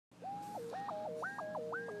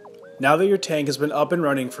Now that your tank has been up and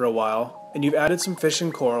running for a while, and you've added some fish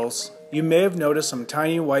and corals, you may have noticed some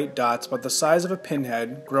tiny white dots about the size of a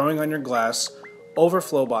pinhead growing on your glass,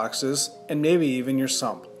 overflow boxes, and maybe even your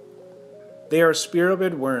sump. They are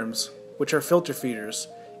Spirorbid worms, which are filter feeders.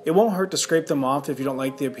 It won't hurt to scrape them off if you don't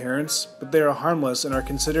like the appearance, but they are harmless and are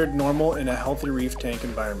considered normal in a healthy reef tank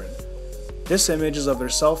environment. This image is of their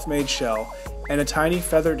self-made shell and a tiny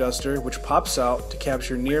feather duster which pops out to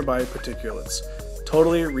capture nearby particulates.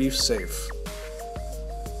 Totally reef safe.